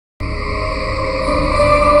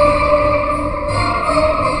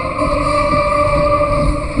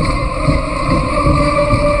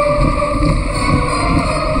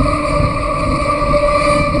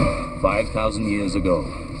2,000 years ago,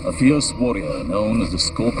 a fierce warrior known as the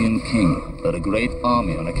Scorpion King led a great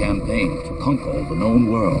army on a campaign to conquer the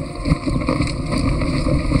known world.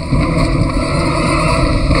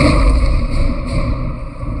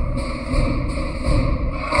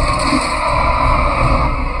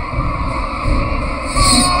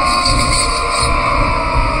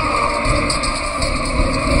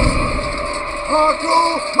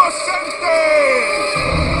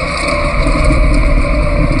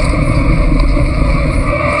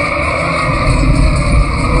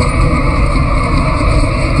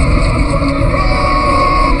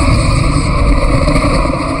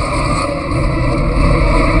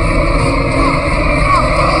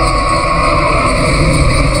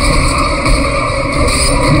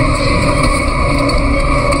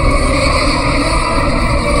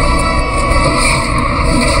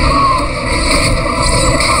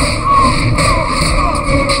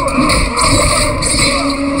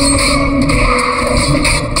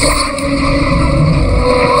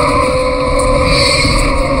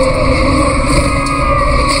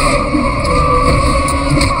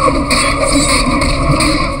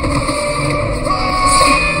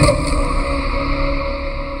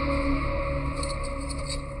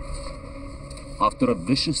 After a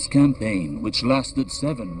vicious campaign which lasted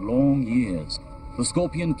 7 long years, the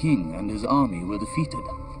Scorpion King and his army were defeated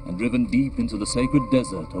and driven deep into the sacred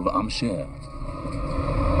desert of Amsher.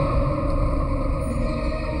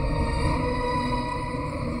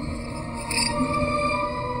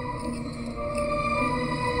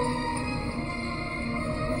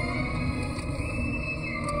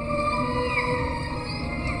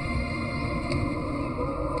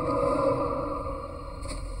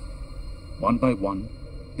 One by one,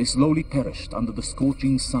 they slowly perished under the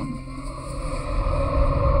scorching sun,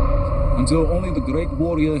 until only the great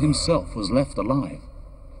warrior himself was left alive.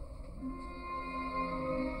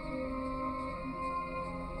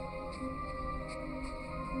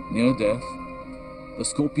 Near death, the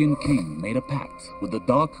Scorpion King made a pact with the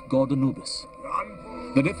dark god Anubis,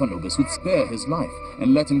 that if Anubis would spare his life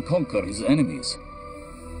and let him conquer his enemies,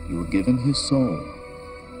 he would give him his soul.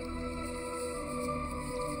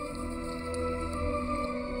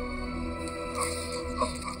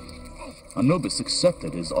 Anubis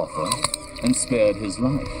accepted his offer and spared his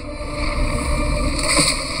life.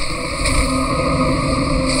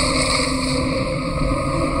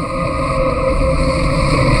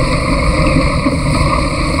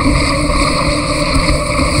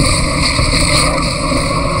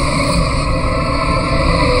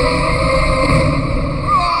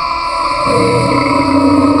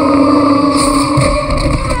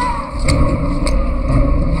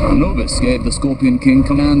 Anubis gave the Scorpion King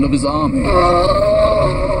command of his army.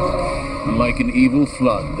 And like an evil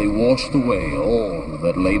flood, they washed away all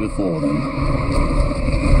that lay before them.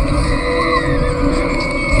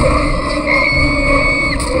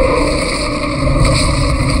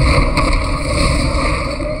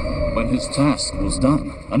 When his task was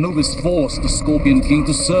done, Anubis forced the Scorpion King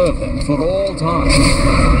to serve him for all time.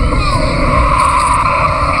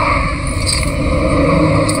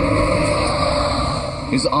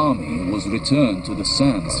 His army was returned to the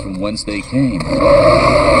sands from whence they came,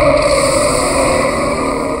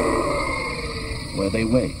 where they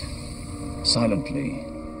wait, silently,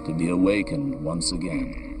 to be awakened once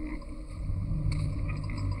again.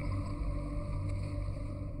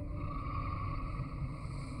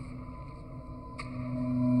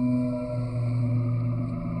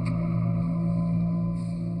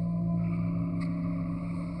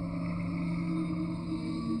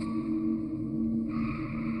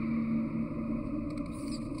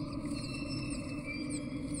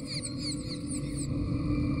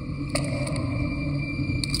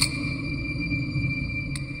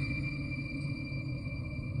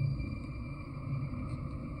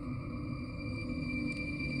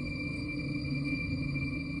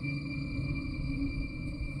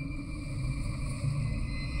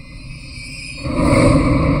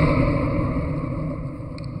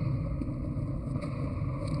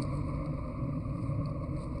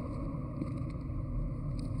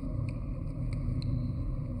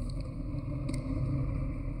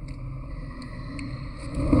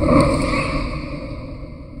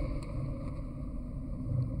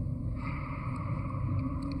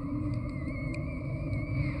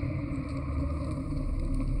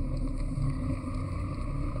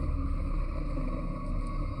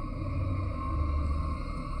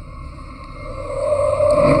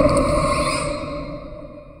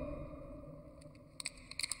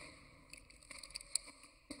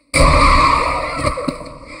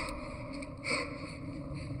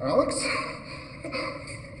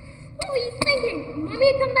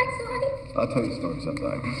 What's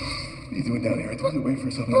up, Doc? What are you doing down here? I told you to wait for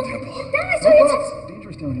yourself in the temple. Dad, I saw your tattoo! It's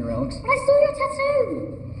dangerous down here, Alex. But I saw your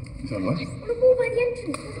tattoo! You saw what? On the wall by the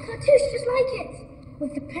entrance, there's a cartouche just like it.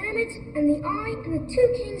 With the pyramids, and the eye, and the two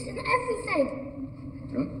kings, and everything.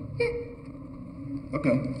 Really? Yeah.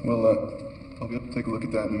 Okay, well, I'll be up to take a look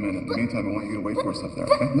at that in a minute. In the meantime, I want you to wait for yourself there,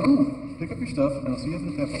 okay? No! Pick up your stuff, and I'll see you up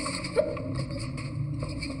in the temple.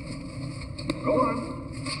 Go on.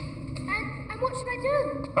 And what should I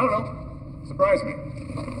do? I don't know. Surprise me.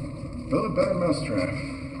 Build a better mousetrap. Okay.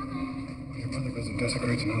 Your mother doesn't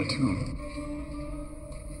desecrate another tomb.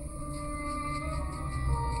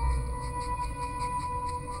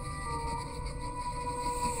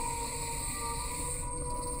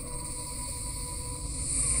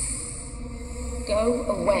 Go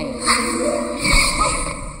away.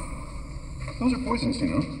 Those are poisons, you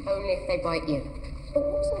know. Only if they bite you. But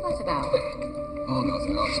what was all that about? Oh,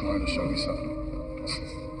 nothing. Alex wanted to show me something.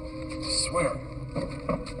 I swear.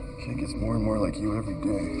 Kid gets more and more like you every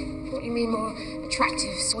day. What do you mean more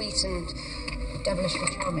attractive, sweet, and devilishly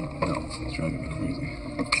charming? No, it's driving me crazy.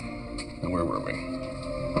 Now, where were we?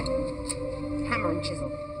 Hammer and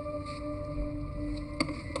chisel.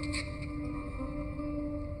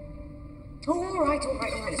 Oh, all right,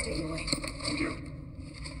 let's do it your way. Thank you.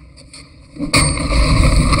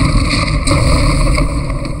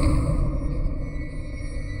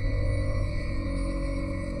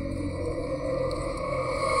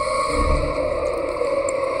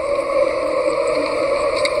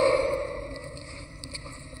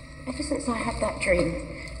 Ever since I had that dream,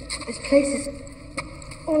 this place is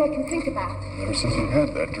all I can think about. Ever since you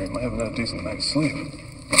had that dream, I haven't had a decent night's sleep. I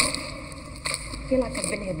feel like I've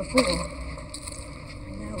been here before. I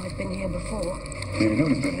know I've been here before. Even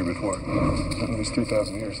nobody's been here before. Not in at least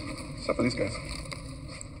 3,000 years. Except for these guys.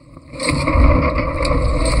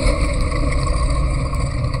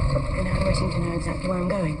 And how do I seem to know exactly where I'm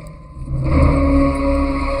going?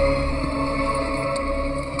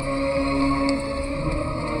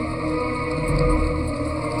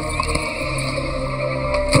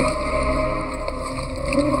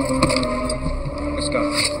 Let's go.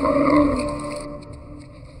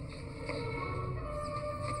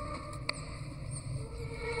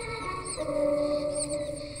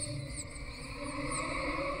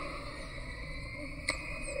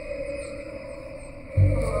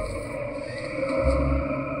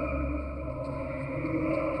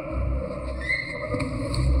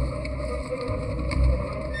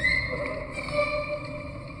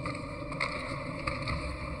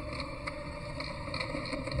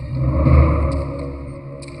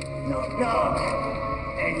 Knock, knock.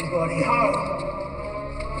 Anybody home?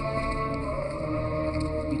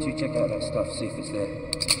 You two check out that stuff, see if it's there.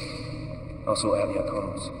 I'll sort out the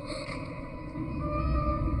accounts.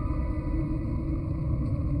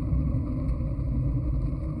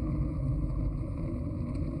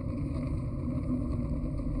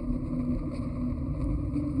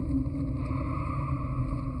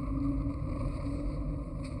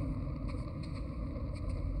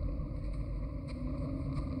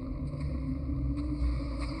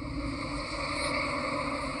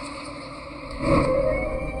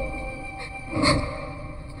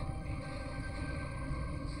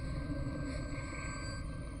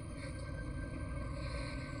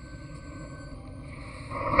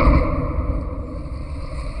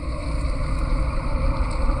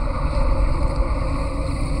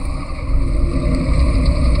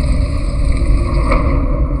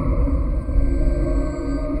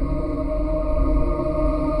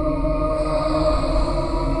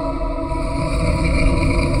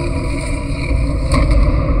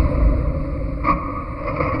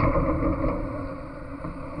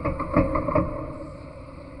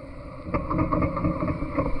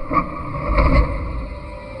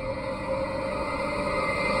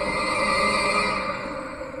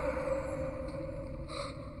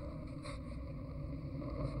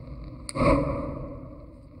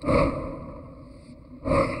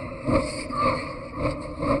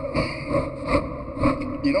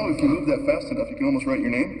 You know, if you move that fast enough, you can almost write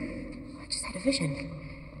your name. I just had a vision.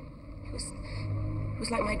 It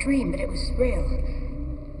was like my dream, but it was real.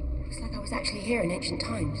 It was like I was actually here in ancient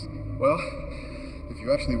times. Well, if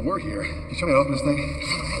you actually were here, can you show me how to open this thing?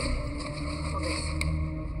 Hold this.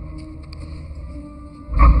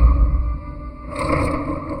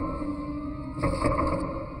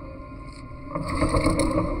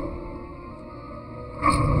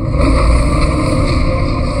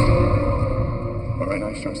 All right, now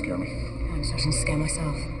you're starting to scare me. I'm starting to scare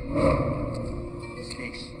myself. What's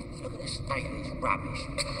this? Look at the state of this rubbish.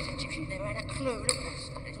 Gypsy's never had a clue. Look at that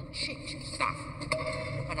stuff. There's all chicks and stuff. Look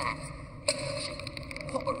at that. See,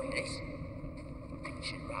 pottery, this.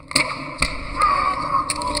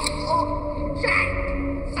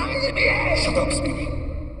 Shut up, Speedy.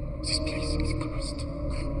 This place is cursed.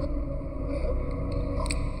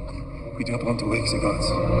 We don't want to wake the gods.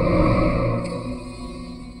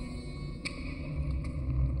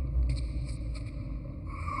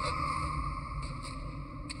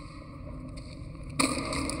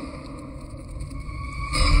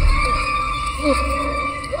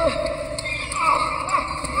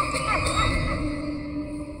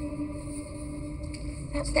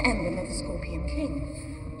 That's the emblem of the Scorpion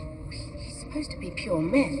King. He's supposed to be pure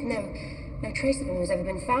myth. No trace of him has ever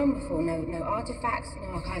been found before. No artifacts,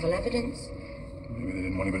 no archival evidence. Maybe they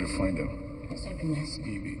didn't want anybody to find him. Let's open this.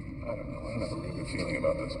 Evie, I don't know. I don't have a really good feeling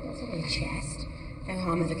about this. It's only a chest. No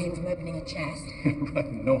harm ever came from opening a chest.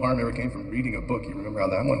 Right. No harm ever came from reading a book. You remember how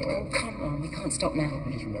that one Oh, went? come on. We can't stop now.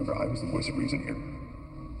 Just remember, I was the voice of reason here.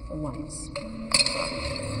 For once.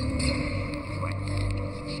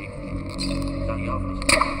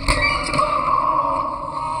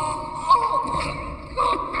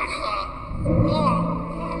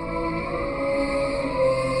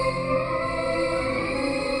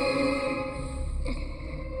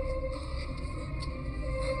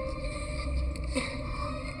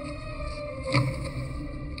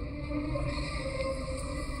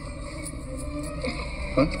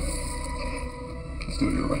 Huh? Let's do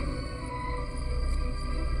it your way.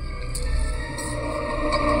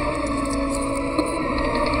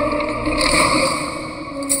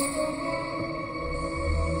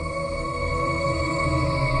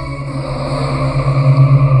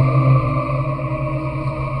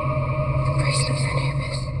 Bracelet of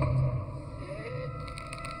Anubis.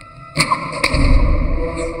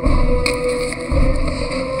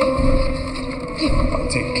 I'll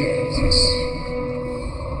take care of this.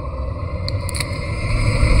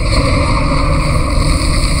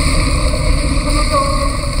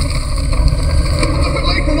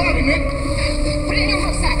 Put it in your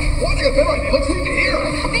rucksack. What a better idea. Let's leave it here.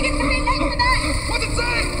 I think it's a bit late for that. What's it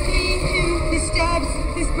say? He who disturbs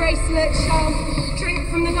this bracelet shall drink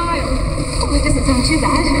from the Nile. Oh, it doesn't sound too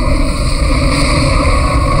bad.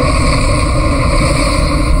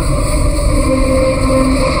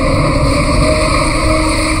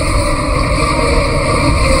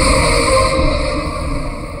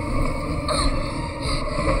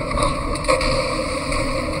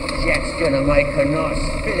 Jack's gonna make a nice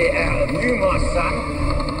spit it out of you, my son.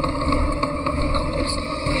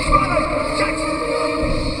 Righto, Jack!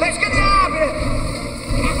 Let's get you out of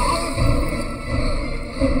here!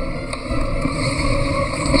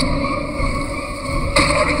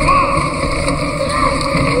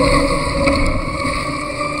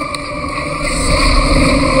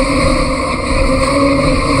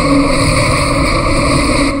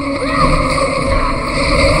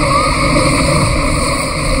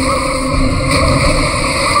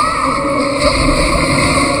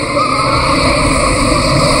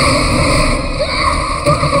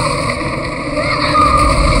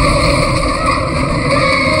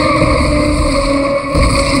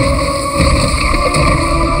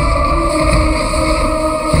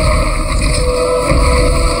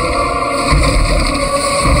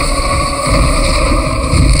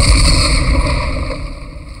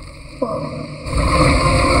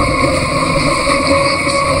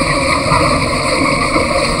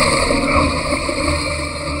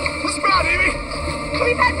 What's bad, Evie?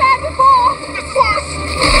 We've had that before. It's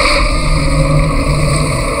worse.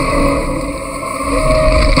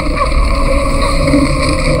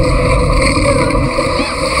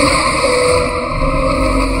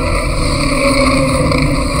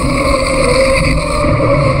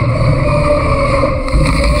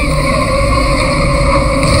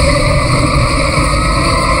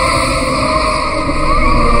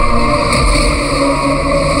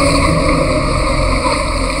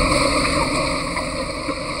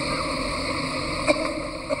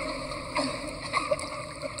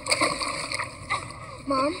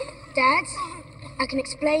 Mom, Dad, I can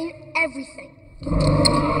explain everything.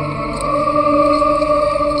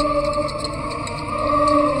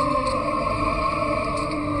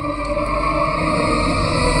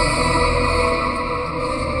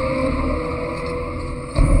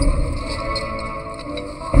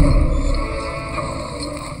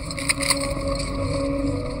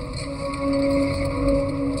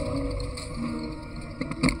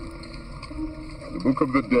 The Book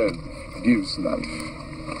of the Dead gives life.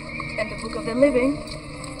 And the Book of the Living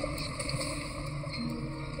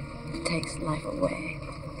takes life away.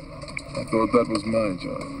 I thought that was my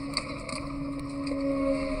job.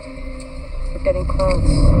 We're getting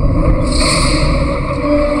close.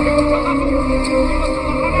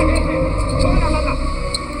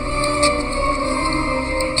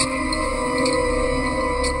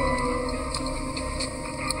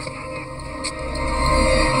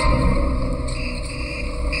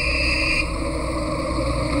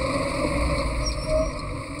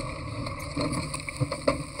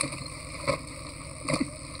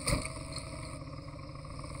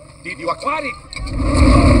 Did you acquire it?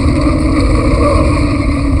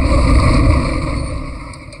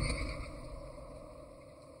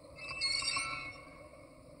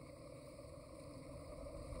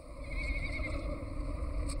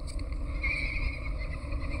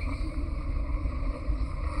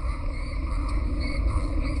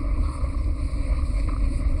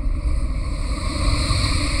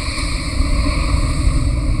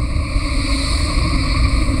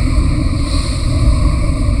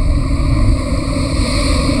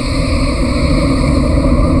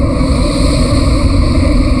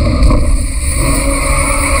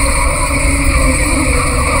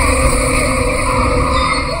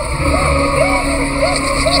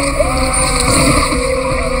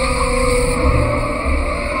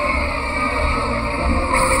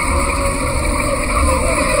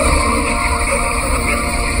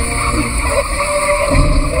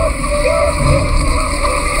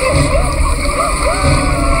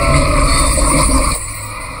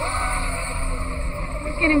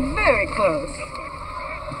 Getting very close.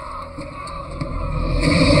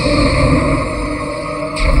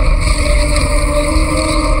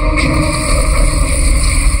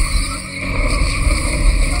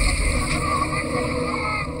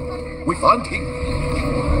 We found him.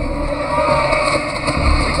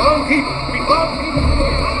 We found him. We found him.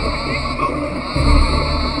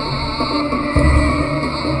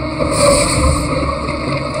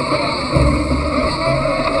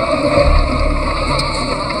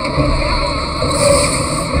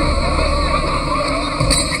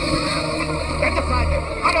 Get the flag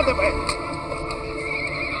out of the way.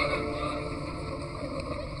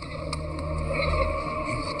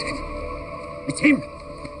 It's him.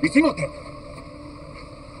 It's Imhotep.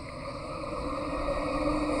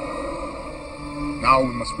 Now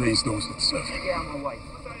we must raise those that serve him. Get out of my way.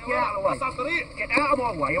 Get out of the way. Get out of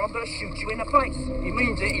my way or I'm going to shoot you in the face. He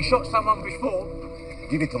means it. He shot someone before.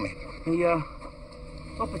 Give it to me. The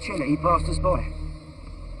opportunity passed us by.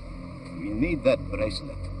 We need that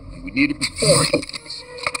bracelet. We need it before it opens.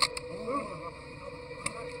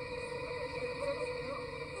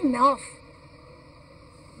 Enough.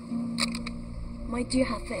 My dear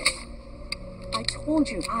Hafiz, I told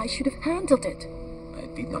you I should have handled it. I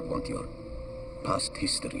did not want your past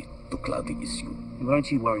history to cloud the issue.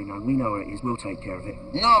 Won't you worry, no. We know where it is. We'll take care of it.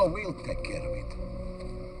 No, we'll take care of it.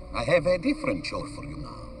 I have a different chore for you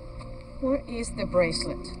now. Where is the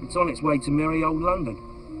bracelet? It's on its way to merry old London.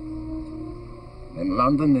 And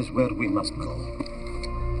London is where we must go.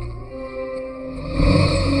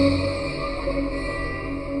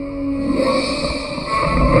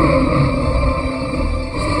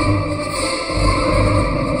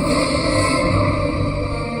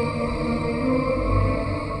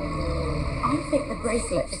 I think the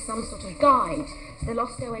bracelet is some sort of guide to the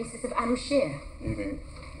lost oasis of Amshir. Evie,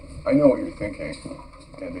 I know what you're thinking.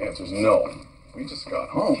 And the answer's no. We just got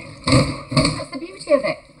home. That's the beauty of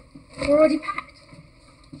it. We're already packed.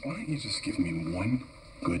 Why don't you just give me one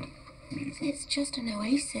good reason? It's just an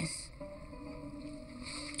oasis.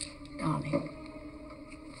 Darling.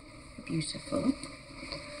 Beautiful.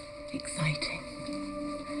 Exciting.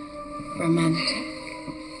 Romantic.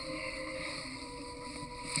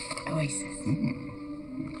 Oasis.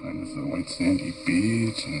 Kind of the white sandy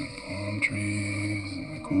beach and palm trees and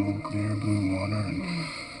the cool, clear blue water. And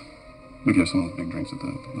we could have some of those big drinks with the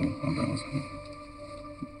little umbrellas.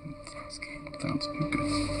 Sounds good. Sounds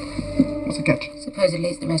good. What's the catch? Supposedly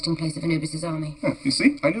it's the resting place of Anubis' army. Yeah, you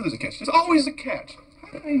see? I knew there's a catch. There's always a catch.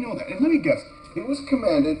 How did I know that? And let me guess. It was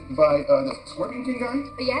commanded by the Scorpion King guy?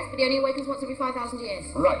 Yes, but he only awakens once every 5,000 years.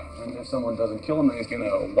 Right. And if someone doesn't kill him, then he's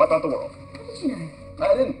gonna wipe out the world. How did you know?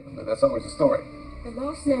 I didn't, but that's always the story. The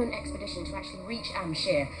last known expedition to actually reach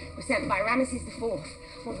Amshir was sent by Ramesses IV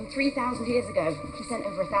more than 3,000 years ago. He sent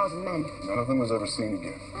over 1,000 men. None of them was ever seen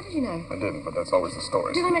again. How did you know? I didn't, but that's always the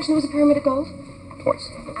story. Did I mention there was a pyramid of gold? Twice.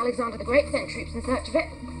 Alexander the Great sent troops in search of it.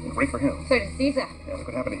 Great for him. So did Caesar. Yeah, look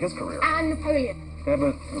what happened to his career. And Napoleon. Yeah,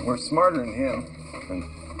 but we're smarter than him. And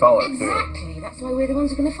taller, too. Exactly. That's why we're the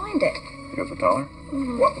ones who are going to find it. Because we're taller?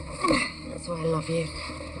 What? That's why I love you.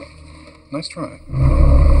 Nice try.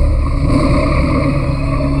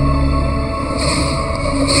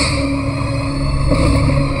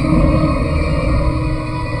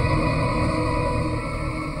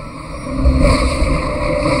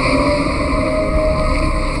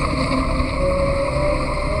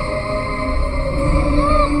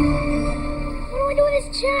 What do I do with his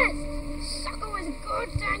chest? Sucker was a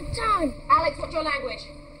goddamn time. Alex, what's your language?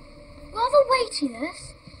 Rather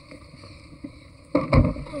weightiness.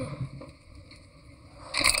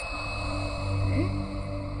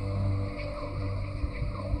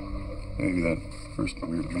 Maybe that first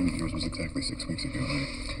weird dream of yours was exactly 6 weeks ago, right?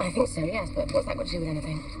 I think so, yes, but what's that got to do with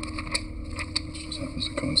anything? It just happens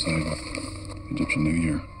to coincide with Egyptian New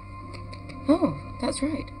Year. Oh, that's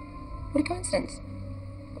right. What a coincidence.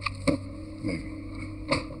 Maybe.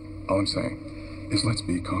 All I'm saying is let's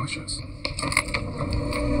be cautious.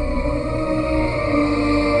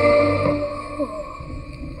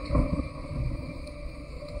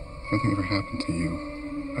 If anything ever happened to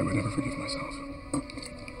you, I would never forgive myself.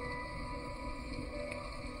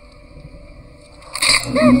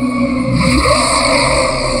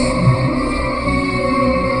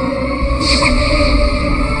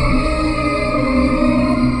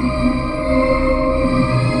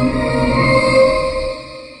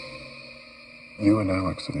 You and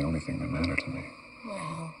Alex are the only thing that matter to me.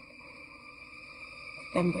 Well,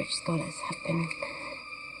 Bembridge scholars have been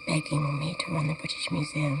begging me to run the British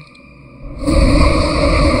Museum.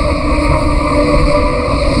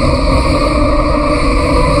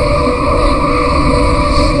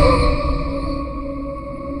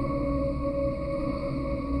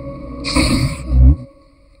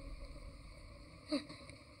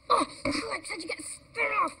 Oh, Alex, how'd you get a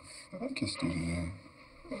spin off? I kissed you today.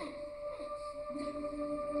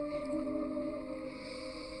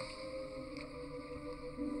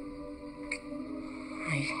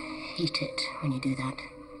 I hate it when you do that.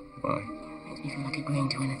 Why? Makes me feel like agreeing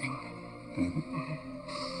to anything.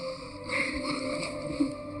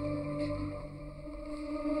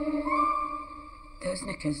 Those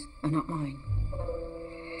knickers are not mine.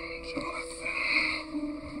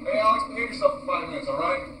 Hey, Alex, behave yourself for 5 minutes, all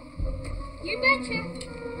right? You betcha.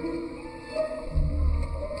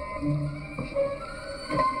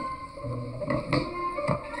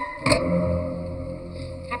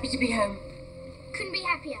 Happy to be home Couldn't be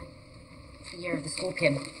happier. for the year of the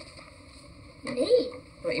scorpion. Me?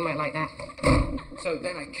 Thought you might like that. So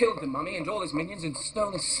then I killed the mummy and all his minions and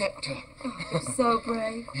stole his scepter. You're so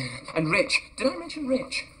brave. And Rich. Did I mention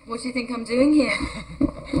Rich? What do you think I'm doing here?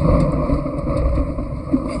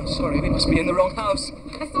 Oh, sorry, we must be in the wrong house.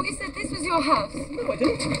 I thought you said this was your house. No, I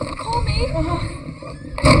didn't. Call me.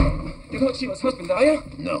 You're not Sheila's husband, are you?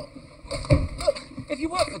 No. Look, if you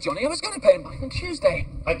work for Johnny, I was going to pay him back on Tuesday.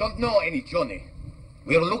 I don't know any Johnny.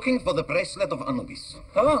 We're looking for the bracelet of Anubis.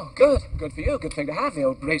 Oh, good. Good for you. Good thing to have, the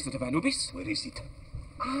old bracelet of Anubis. Where is it?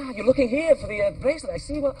 Ah, you're looking here for the bracelet, I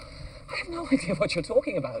see. Well, I have no idea what you're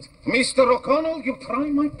talking about. Mr. O'Connell, you try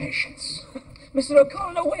my patience. Mr.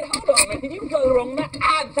 O'Connor, no, wait, hold on a minute. You got the wrong man.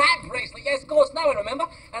 Ah, that bracelet. Yes, of course, now I remember.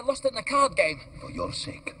 I lost it in a card game. For your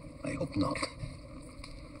sake, I hope not.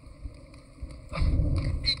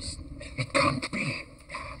 It can't be.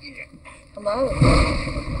 Hello.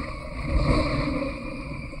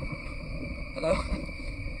 Hello?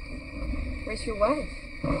 Where's your wife?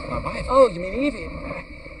 My wife? Oh, you mean Evie?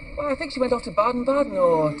 Well, I think she went off to Baden-Baden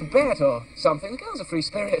or Tibet or something. The girl's a free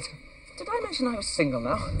spirit. Did I mention I was single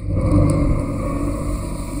now?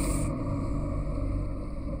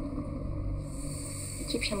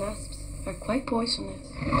 Egyptian asps are quite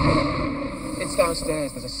poisonous. It's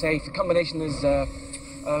downstairs. There's a safe. The combination is,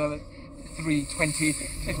 320,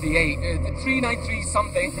 58, 393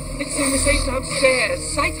 something. It's in the safe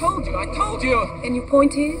downstairs. I told you. And your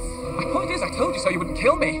point is? My point is, I told you so you wouldn't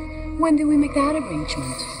kill me. When do we make that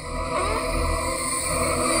arrangement?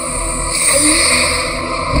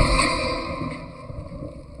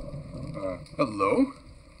 Hello?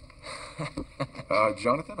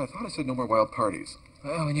 Jonathan, I thought I said no more wild parties.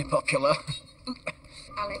 Oh, when you're popular.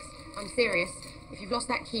 Alex, I'm serious. If you've lost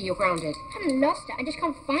that key, you're grounded. I haven't lost it, I just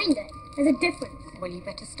can't find it. There's a difference. Well, you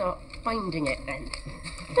better start finding it then.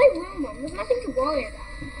 Don't worry, Mum, there's nothing to worry about.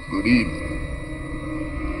 Good evening.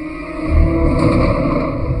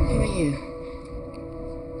 Who are you?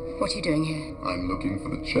 What are you doing here? I'm looking for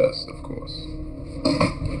the chest, of course.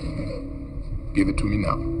 Give it to me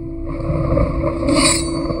now.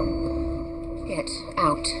 Get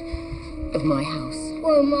out of my house.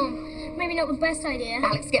 Whoa, Mum, maybe not the best idea.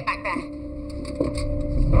 Alex, get back there.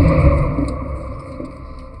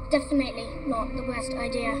 Definitely not the worst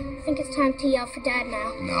idea. I think it's time to yell for Dad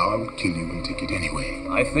now. Now I would kill you and take it anyway.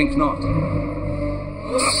 I think not.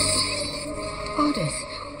 Ardis,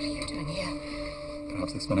 what are you doing here?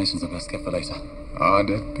 Perhaps explanations are best kept for later.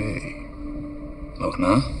 Adet Bey. Look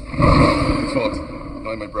now. Folks,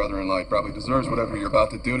 knowing my brother-in-law, he probably deserves whatever you're about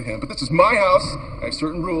to do to him, but this is my house. I have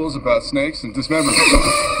certain rules about snakes and dismemberment.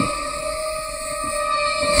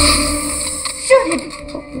 Shoot him!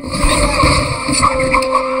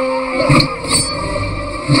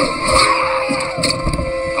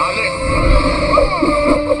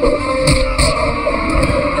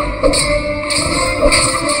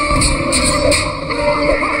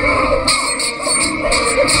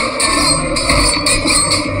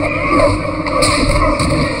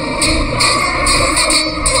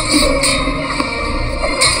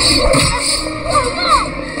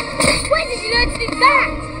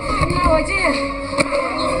 idea.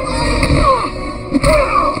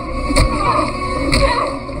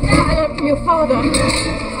 Dad, I'm from your father. I'll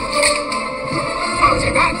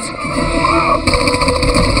take that!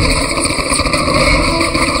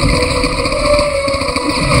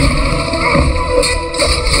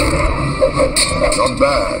 Not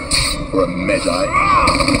bad for a Medjay.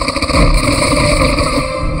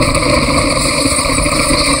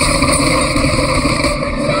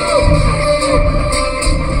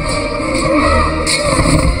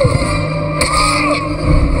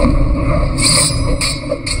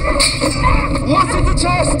 What's in the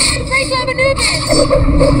chest? The trace of Anubis!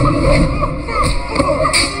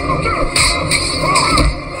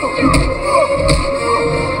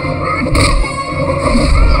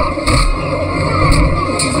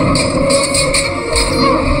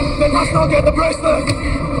 They must not get the bracelet!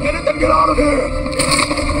 Get it and get out of here!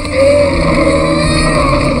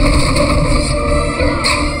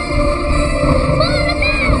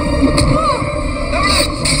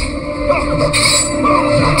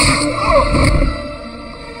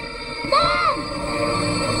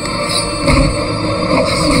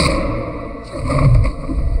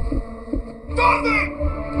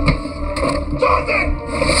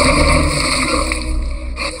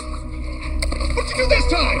 What'd you do this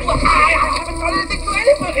time? Well, I haven't done anything to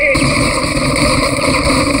anybody!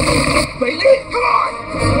 Bailey, come on!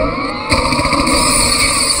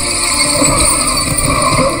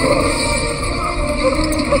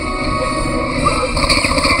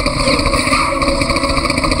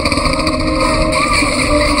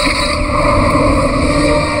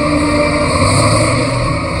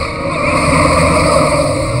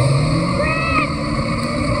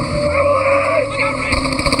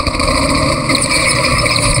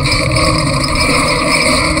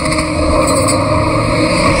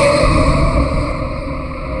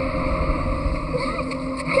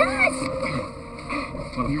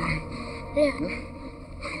 Yeah.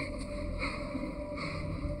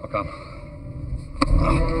 I'll come.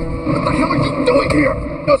 What the hell are you doing here?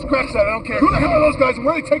 No, scratch that, I don't care. Who the hell are those guys and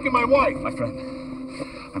where are they taking my wife? My friend,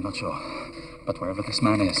 I'm not sure. But wherever this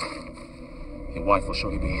man is, your wife will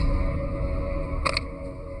surely be.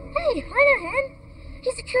 Hey, I know him.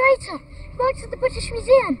 He's the curator. He works at the British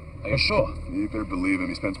Museum. Are you sure? You better believe him.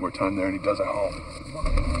 He spends more time there than he does at home.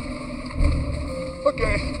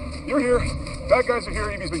 Okay, you're here. Bad guys are here.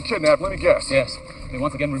 Evie's been kidnapped. Let me guess. Yes. They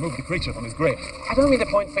once again removed the creature from his grave. I don't mean to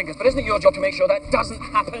point fingers, but isn't it your job to make sure that doesn't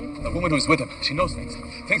happen? The woman who is with him, she knows things.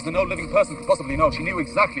 Things that no living person could possibly know. She knew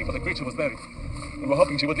exactly where the creature was buried. We were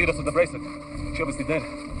hoping she would lead us to the bracelet. She obviously did.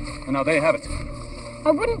 And now they have it.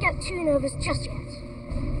 I wouldn't get too nervous just yet.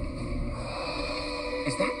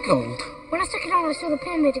 Is that gold? When I stuck it on, I saw the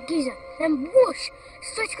pyramid at Giza. Then whoosh!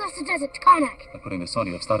 Straight across the desert to Karnak. By putting this on,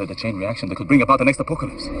 you have started a chain reaction that could bring about the next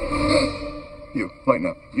apocalypse. You, lighten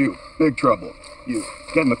up. You, big trouble. You,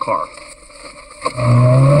 get in the car.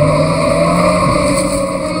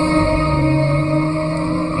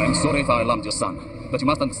 I'm sorry if I alarmed your son, but you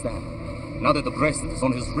must understand. Now that the bracelet is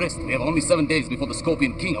on his wrist, we have only 7 days before the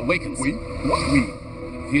Scorpion King awakens. We? What we?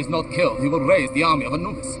 If he is not killed, he will raise the army of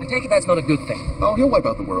Anubis. I take it that's not a good thing. Oh, he'll wipe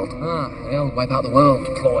out the world. Ah, they'll wipe out the world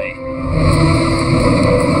ploy.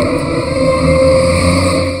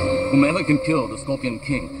 Whomever can kill the Scorpion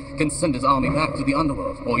King can send his army back to the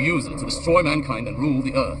underworld, or use it to destroy mankind and rule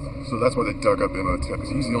the earth. So that's why they dug up Imhotep, because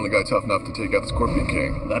he's the only guy tough enough to take out the Scorpion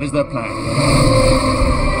King. That is their plan.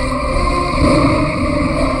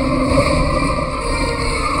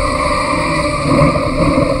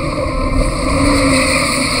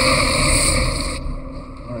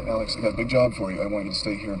 All right, Alex, I got a big job for you. I want you to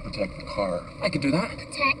stay here and protect the car. I could do that.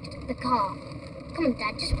 Protect the car. Come on,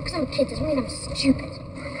 Dad. Just because I'm a kid doesn't mean I'm stupid.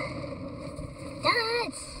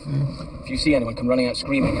 Dad! If you see anyone come running out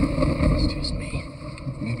screaming, it's just me.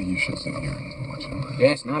 Maybe you should sit here and watch him.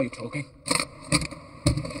 Yes, now you're talking.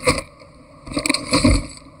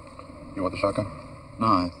 You want the shotgun? No,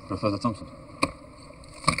 I prefer the Thompson.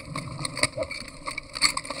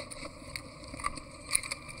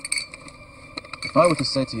 If I were to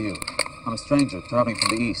say to you, I'm a stranger traveling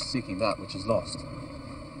from the east seeking that which is lost.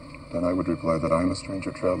 Then I would reply that I am a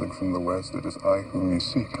stranger traveling from the west. It is I whom you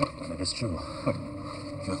seek. And it is true.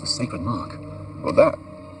 You have the sacred mark. Well, that?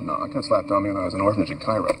 No, I got slapped on me when I was in an orphanage in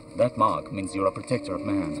Cairo. That mark means you're a protector of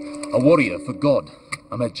man, a warrior for God,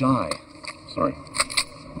 a Medjay. Sorry.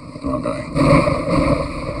 The wrong guy.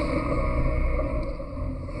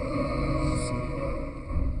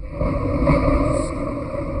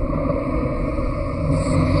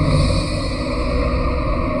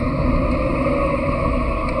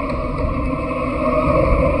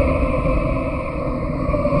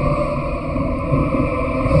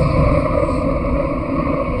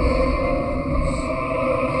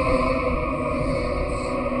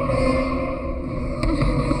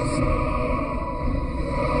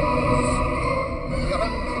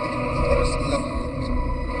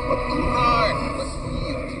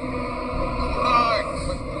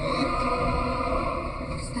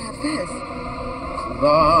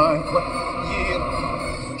 Korak, Yir,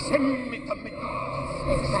 Semmitamit,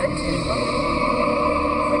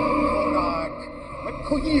 Korak,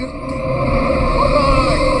 Koyir,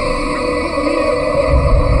 Korak,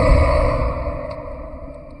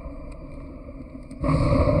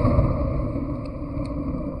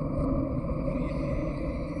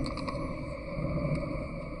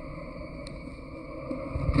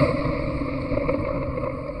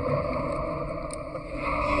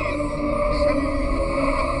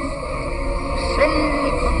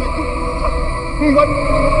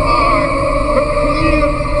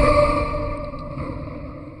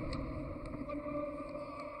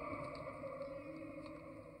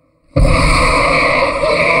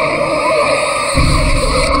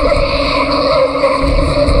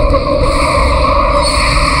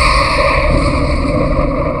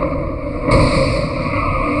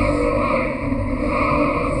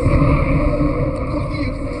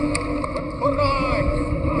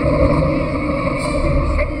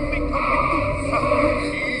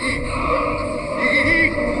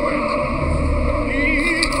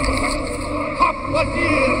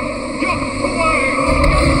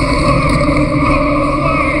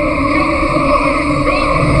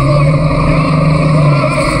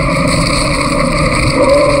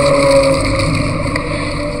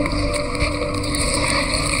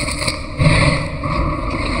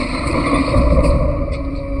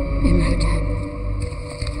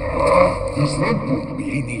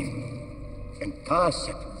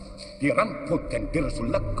 Piramput and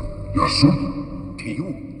Birsulak. Yasun? Tiyu.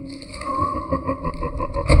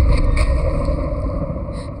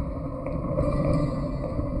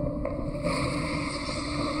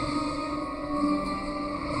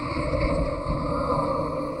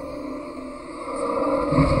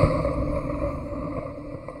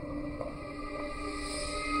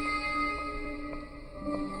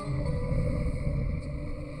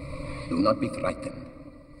 Do not be frightened.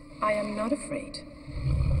 I am not afraid.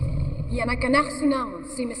 Yanakanach sunam,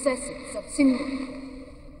 simesesit, satsinmu.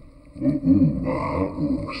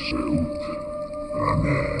 Ma'u seut.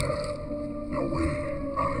 Rame. Yahweh.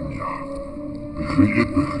 Aranya. Bechriet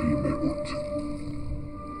bechri meut.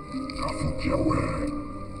 Tafut Yahweh.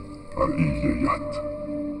 Al-Iye Yat.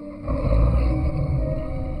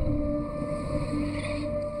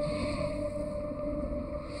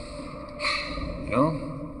 You know,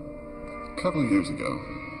 a couple of years ago,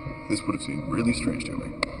 this would have seemed really strange to me.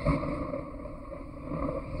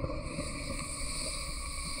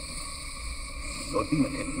 Lord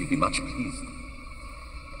Beamerhead will be much pleased.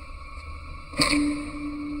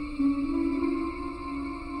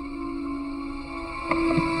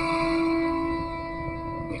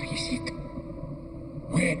 Where is it?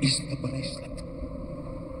 Where is the bracelet?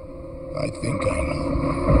 I think I know.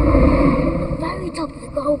 At the very top of the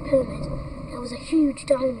gold pyramid, there was a huge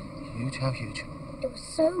diamond. Huge? How huge? It was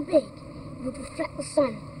so big, it would reflect the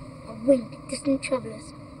sun and wink distant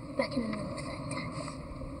travelers beckoning them to their deaths.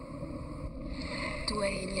 Tu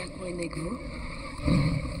es Yakwenegvu?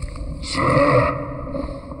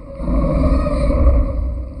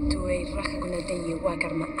 Tu es Rajakunadeyi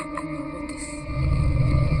Wakarma Anawotis.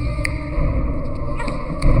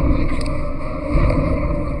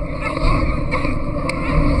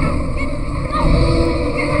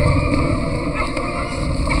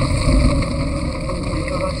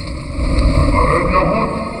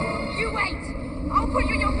 You wait! I'll put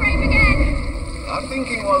you in your grave again! Our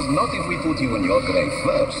thinking was not if we put you in your grave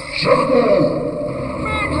first.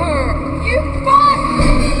 Burn her! You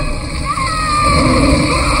bastard!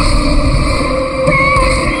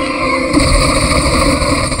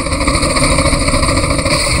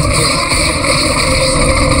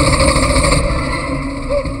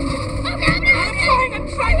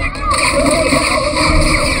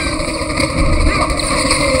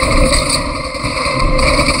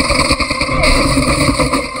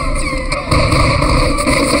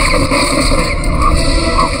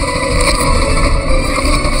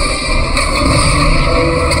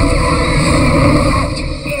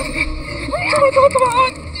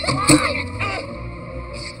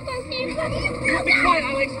 Be quiet,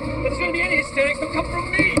 Alex. If there's going to be any hysterics, they'll come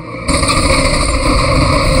from me.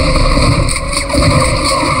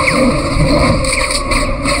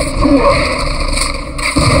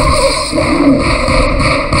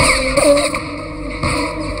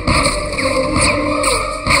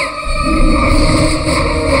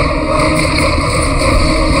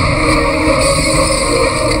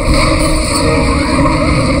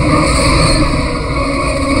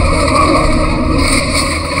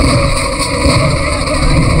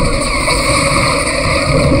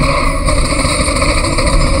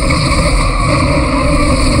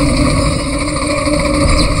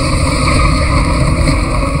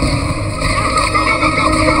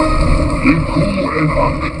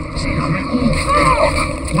 No,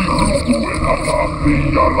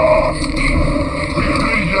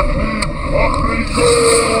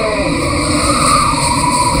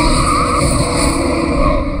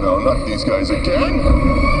 not these guys again.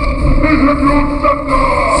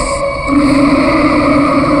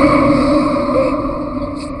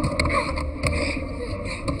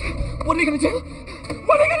 What are you gonna do?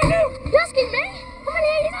 What are you gonna do? You asking me? How many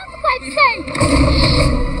are you not to play the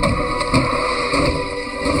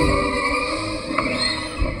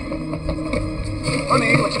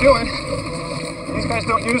Honey, what you doing? These guys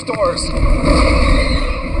don't use doors. What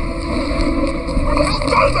the hell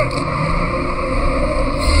does it?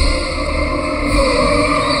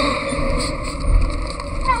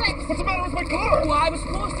 Alex! What's the matter with my car? Well, I was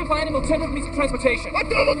supposed to find an alternative means of transportation. A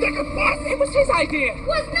double-decker bus! It was his idea.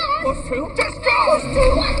 Was not! Was too. Just go! Was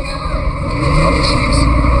not!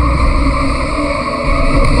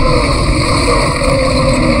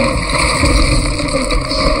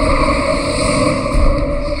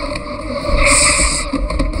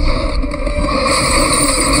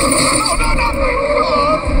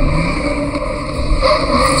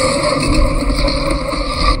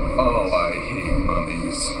 Oh, I hate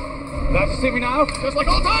mummies. Glad to see me now. Just like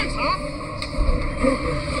old times, huh?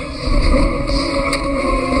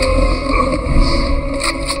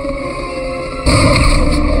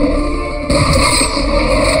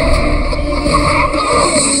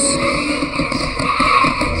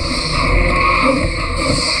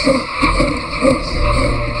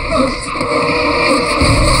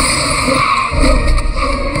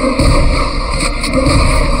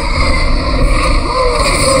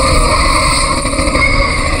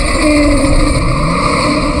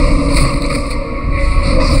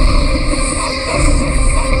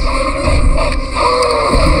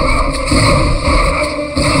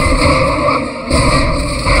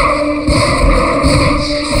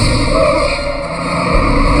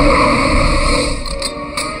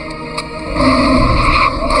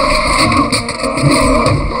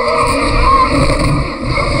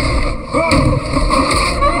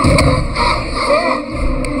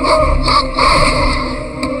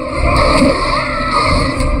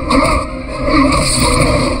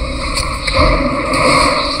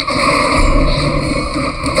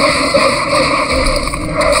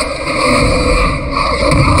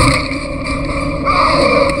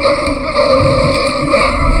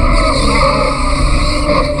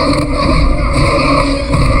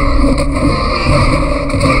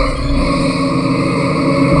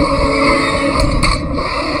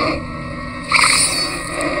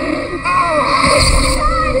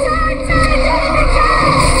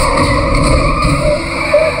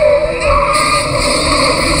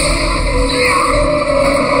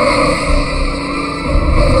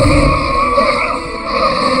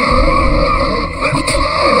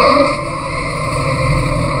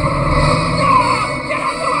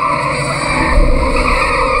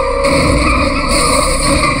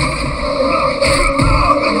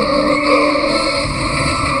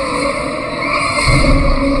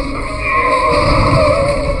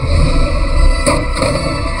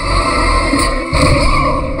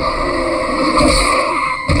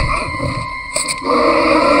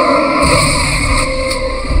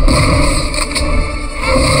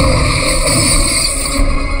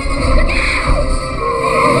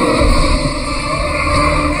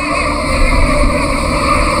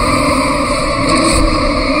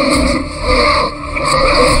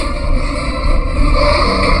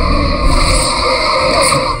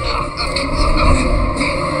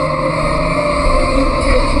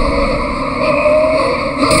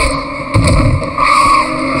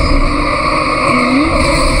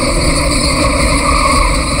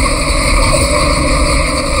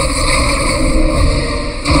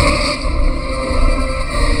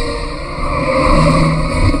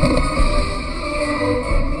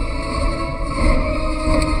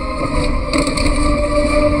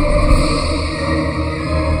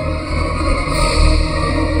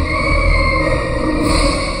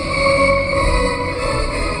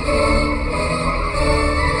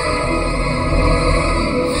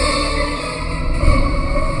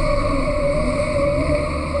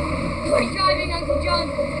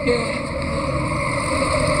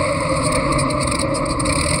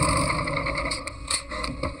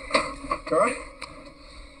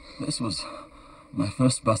 This was my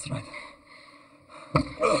first bus ride.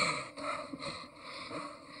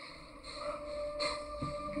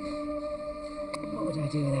 What would I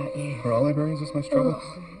do without you? Are all librarians this much trouble?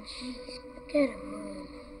 Oh, jeez. Get a room.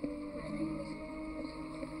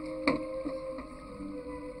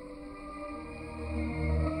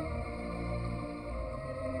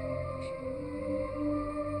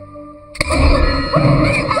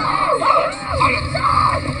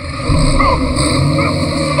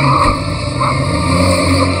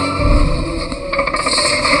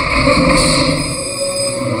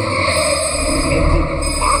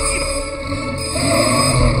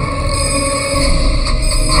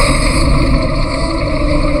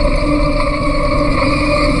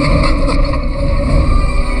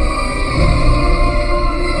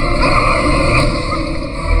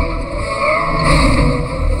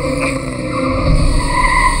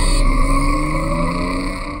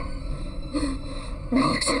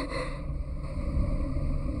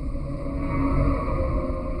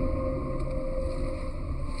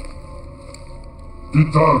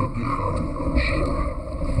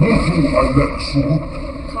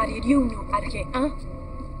 Haririunu arke a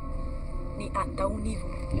ni ataunivu.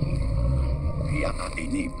 Pia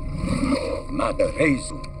atinib. Mada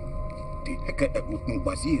rezu. Ti heke utnu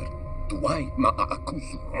bazir. Tuai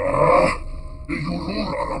maaakusu.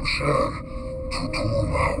 Yulur alamsher. Tutu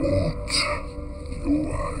maut.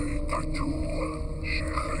 Luai tatu.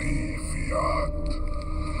 Shekri fiat.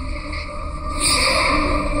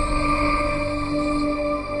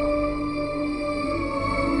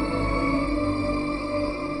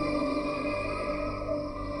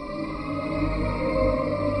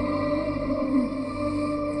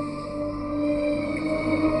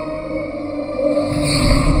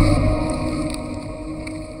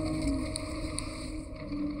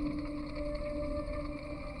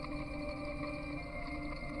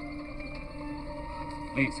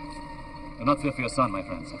 Please, do not fear for your son, my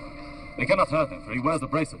friends. They cannot hurt him, for he wears the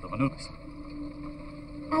bracelet of Anubis.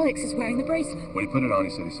 Alex is wearing the bracelet. When he put it on,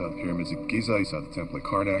 he said he saw the pyramids of Giza, he saw the temple of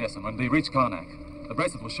Karnak. Yes, and when they reach Karnak, the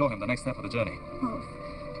bracelet will show him the next step of the journey. Well,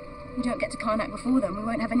 if we don't get to Karnak before then, we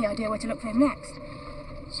won't have any idea where to look for him next.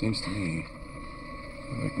 Seems to me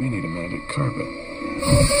like we need a magic carpet.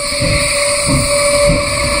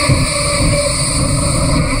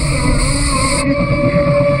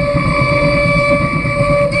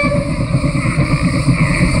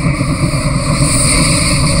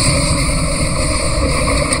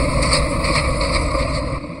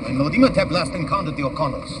 When Lord Imhotep last encountered the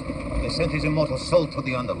O'Connells, they sent his immortal soul to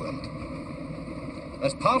the underworld.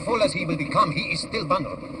 As powerful as he will become, he is still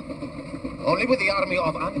vulnerable. Only with the army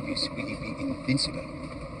of Anubis will he be invincible.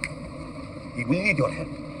 He will need your help.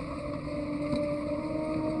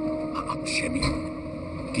 Shemi,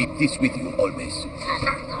 keep this with you always.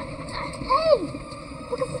 Hey!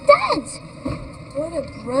 Look at the dead! What a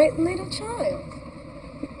bright little child.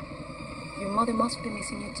 Your mother must be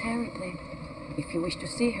missing you terribly. If you wish to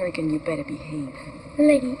see her again, you better behave.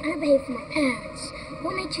 Lady, I behave for my parents.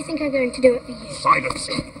 What makes you think I'm going to do it for you? Silence!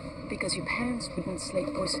 Because your parents wouldn't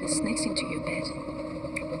slip poisonous snakes into your bed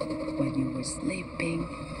while you were sleeping.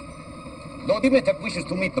 Lord Imhotep wishes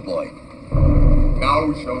to meet the boy. Now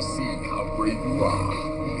we shall see how brave you are.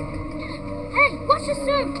 Hey, watch your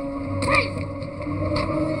soup! Hey!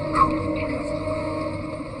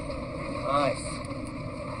 Nice.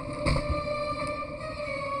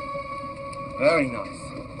 Very nice.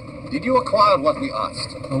 Did you acquire what we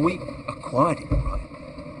asked? And we acquired it, right?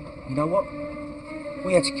 You know what?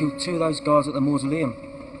 We had to kill 2 of those guys at the mausoleum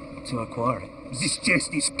to acquire it. This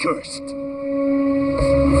chest is cursed.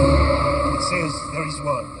 It says there is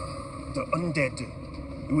one, the undead,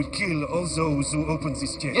 who will kill all those who open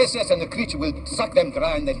this chest. Yes, and the creature will suck them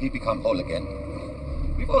dry and then he become whole again.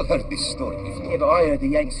 We've all heard this story before. Yeah, but I heard the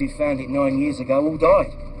Yanks who found it 9 years ago all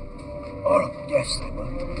died. Horrible deaths they were.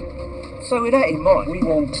 So with that in mind, we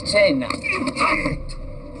want 10 now.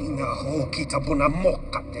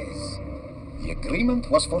 The agreement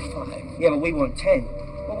was for 5. Yeah, but we want 10.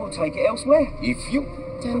 Well, we'll take it elsewhere. If you...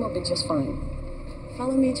 10 will be just fine.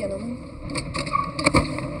 Follow me, gentlemen.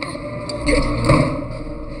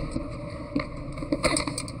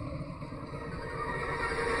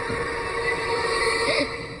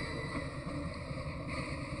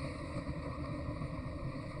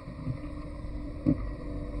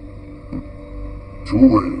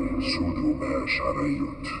 Tuwe sudume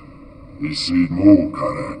sharayut. Isimu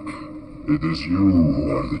Karek. It is you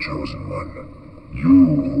who are the chosen one. You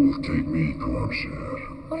who will take me to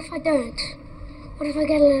Amsher. What if I don't? What if I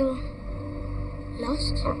get a little...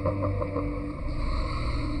 lost? You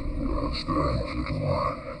have strength, little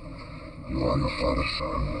one. You are your father's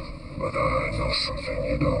son, but I know something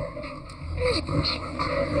you don't. This bracelet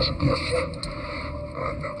is a gift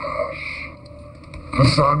and a curse. The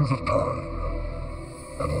sands of time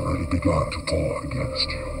have already begun to pour against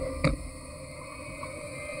you.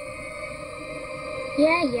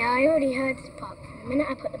 Yeah, I already heard this part from the minute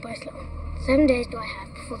I put the bracelet on. 7 days do I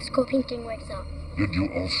have before the Scorpion King wakes up. Did you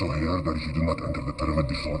also hear that if you do not enter the pyramid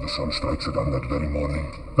before the sun strikes it on that very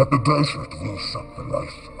morning, that the desert will suck the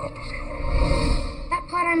life out of you? That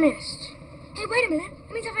part I missed. Hey, wait a minute.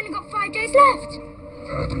 That means I've only got 5 days left.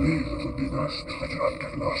 I believe it would be best if I do not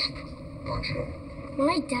get lost, don't you?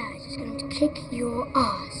 My dad is going to kick your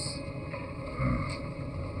ass.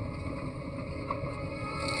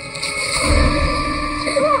 I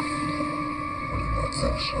do not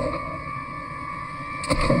think so.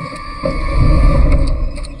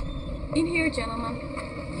 In here, gentlemen.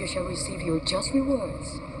 You shall receive your just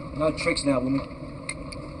rewards. No tricks now, woman.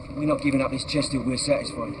 We're not giving up this chest till we're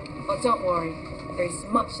satisfied. But don't worry. There's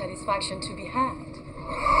much satisfaction to be had.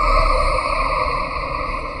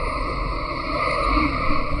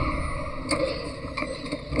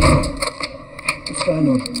 What's going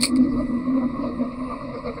on?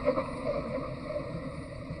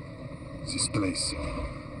 This place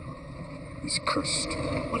is cursed.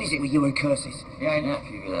 What is it with you and curses? You ain't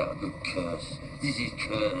happy without a good curse. This is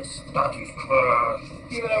cursed. That is cursed.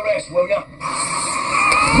 Give it a rest, will ya?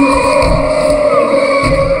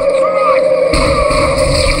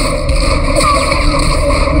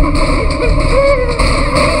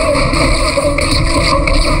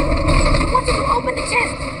 What to do? Open the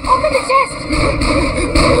chest! Open the chest!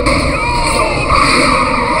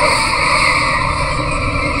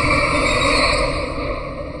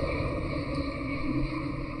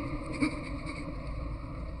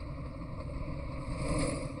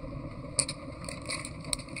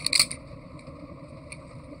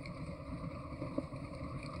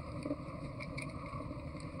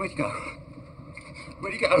 Where'd you go?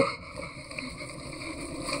 Where'd you go?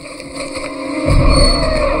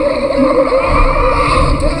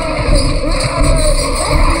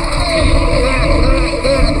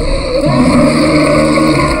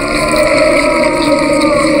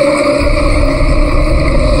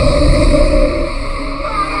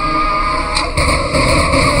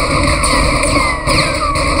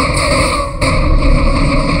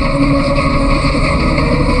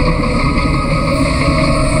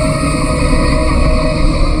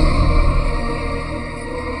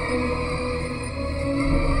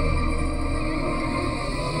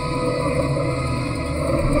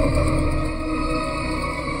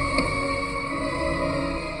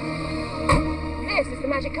 This is the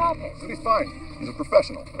magic carpet. He'll be fine. He's a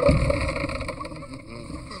professional.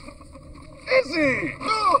 Izzy!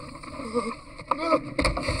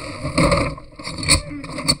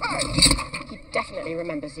 He definitely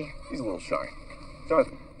remembers you. He's a little shy.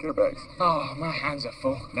 Jonathan, get her bags. Oh, my hands are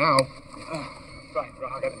full. Now, Right,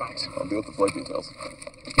 I'll get the bags. I'll deal with the flight details.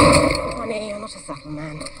 Honey, you're not a subtle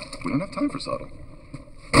man. We don't have time for subtle.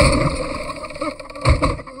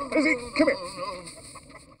 Izzy, come here.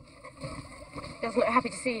 Doesn't look happy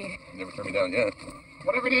to see you. Never turned me down yet.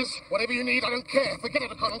 Whatever it is, whatever you need, I don't care. Forget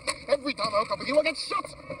it, O'Connell. Every time I hook up with you, I get shot.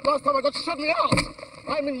 Last time I got shot in the arse.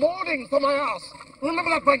 I'm in mourning for my arse. Remember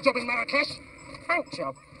that bank job in Marrakesh? Bank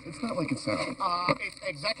job. It's not like it sounds. It's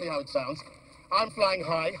exactly how it sounds. I'm flying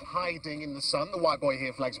high, hiding in the sun. The white boy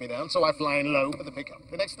here flags me down, so I fly in low for the pickup.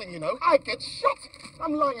 The next thing you know, I get shot.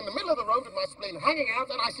 I'm lying in the middle of the road with my spleen hanging out,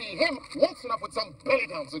 and I see him waltzing up with some belly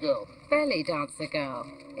dancer girl. Belly dancer girl.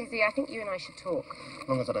 Izzy, I think you and I should talk. As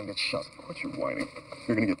long as I don't get shot. Quit your whining.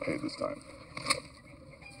 You're gonna get paid this time.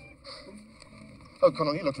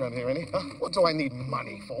 O'Connell, you looked around here, any? Huh? What do I need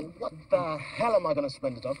money for? What the hell am I going to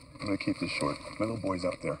spend it on? I'm gonna keep this short. My little boy's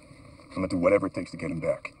out there. I'm gonna do whatever it takes to get him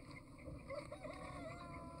back.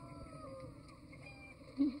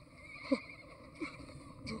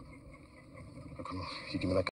 O'Connell, you give me that